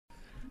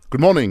Good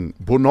morning,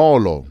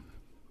 Bonolo.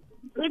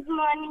 Good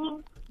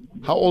morning.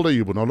 How old are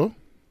you, Bonolo?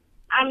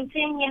 I'm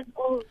 10 years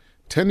old.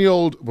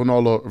 10-year-old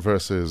Bonolo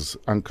versus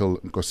Uncle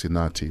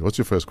Nkosinati. What's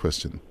your first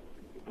question?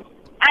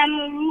 I'm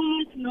a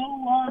room with no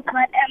walls.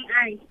 What am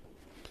I?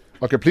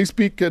 Okay, please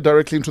speak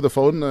directly into the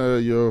phone.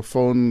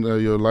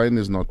 Your line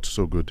is not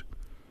so good.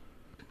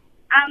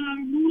 I'm a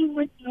room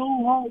with no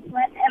walls.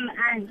 What am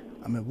I?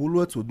 I'm a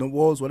Woolworths with no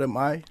walls. What am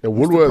I? A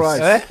Woolworths.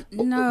 Price.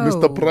 No.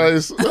 Mr.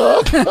 Price.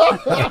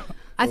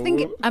 I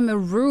think I'm a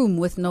room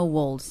with no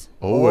walls.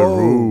 Oh, a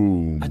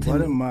room.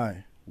 What am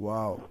I?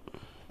 Wow.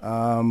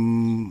 A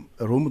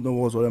room with no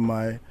walls. What am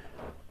I?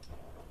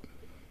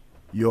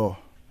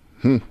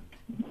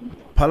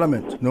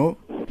 Parliament. No.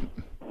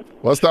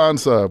 What's the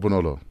answer,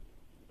 Bonolo?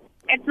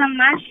 It's a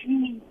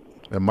mushroom.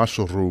 A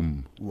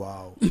mushroom.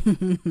 Wow.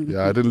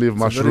 Yeah, I didn't leave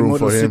mushroom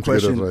for him to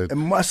get it right. A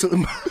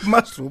mushroom.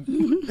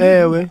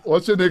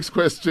 What's your next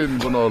question,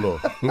 Bonolo?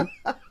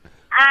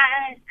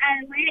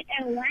 I wear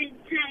a white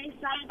tie.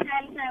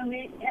 Sometimes I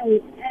wear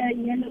a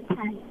yellow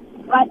tie.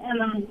 What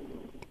am I?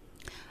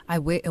 I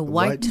wear a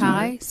white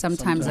tie.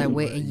 Sometimes I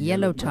wear a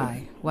yellow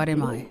tie. What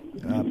am I?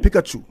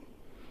 Pikachu.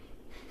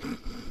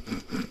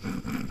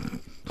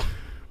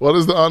 What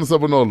is the answer,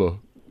 Bonolo?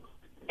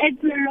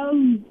 It's a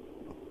road.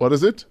 What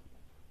is it?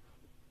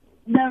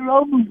 The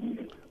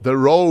road. The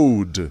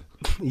road.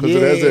 Because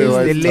it has a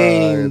white tie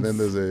and then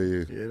there's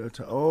a...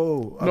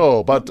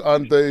 No, but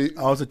aren't they...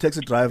 I was a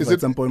taxi driver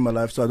at some point in my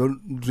life, so I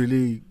don't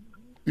really...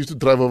 Used to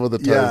drive over the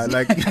ties. Yeah,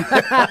 like...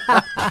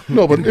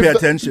 No, but pay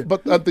attention.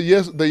 But at the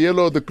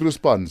yellow, the crew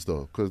spans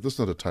though, because that's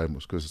not a tie,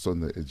 because it's on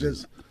the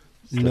edges.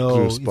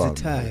 No, it's a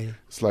tie.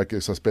 It's like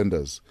a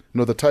suspenders.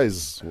 No, the tie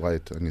is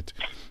white, and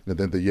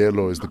then the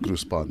yellow is the crew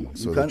span,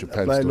 so that your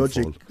pants don't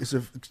logic. fall. It's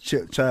a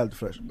child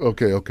fresh.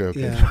 Okay.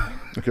 Yeah.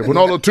 Okay,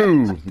 Bonolo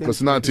 2,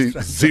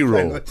 Nkosinati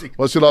 0.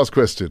 What's your last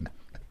question?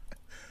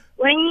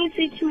 When you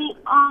switch me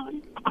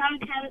on,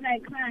 sometimes I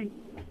cry.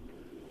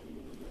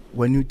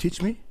 When you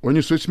teach me? When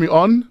you switch me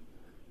on?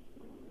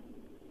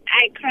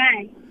 I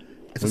cry.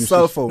 It's a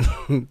cell phone.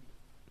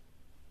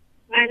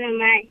 What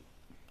am I?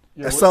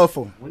 Yeah, a cell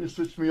phone. When you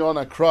switch me on,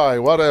 I cry.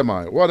 What am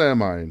I? What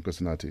am I,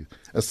 Nkosinati?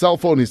 A cell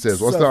phone, he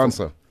says. What's the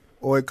answer?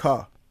 Or a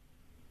car.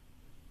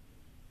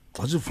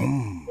 What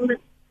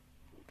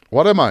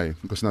am I,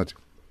 Nkosinati?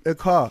 A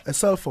car, a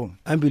cell phone.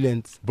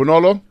 Ambulance.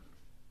 Bonolo?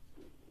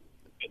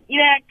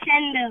 You're a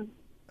candle.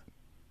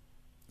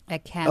 A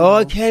candle. Oh,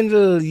 a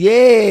candle,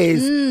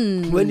 yes.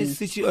 When you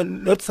switch it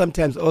on, not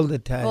sometimes, all the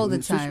time. All the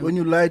time. When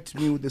you light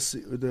me with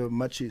the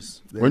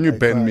matches. When you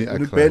bend me, I cry.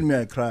 When you bend me,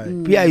 I cry.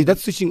 Yeah,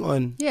 that's switching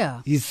on.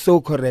 Yeah. He's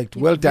so correct.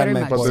 Well done, Very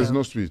my much But boy. there's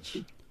no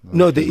switch.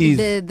 No, there is.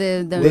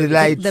 The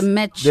light. The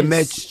match. The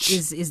match.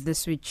 is the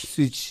switch.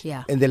 Switch.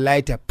 Yeah. And the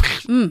lighter.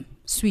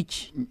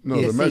 Switch. No,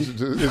 Yes. the match.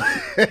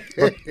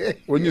 But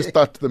when you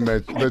start the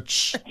match,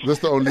 that's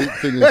the only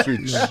thing in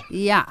switch.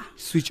 Yeah.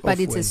 Switch But off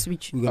it's when a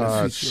switch. We're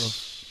gonna switch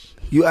off.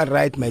 You are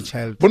right, my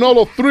child.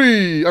 Bonolo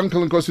 3,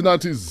 Uncle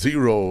Nkosinati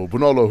 0.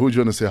 Bonolo, who do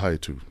you want to say hi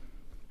to?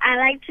 I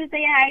like to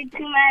say hi to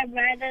my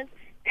brothers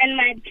and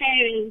my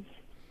parents.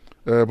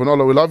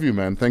 Bonolo, we love you,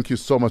 man. Thank you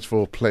so much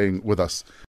for playing with us.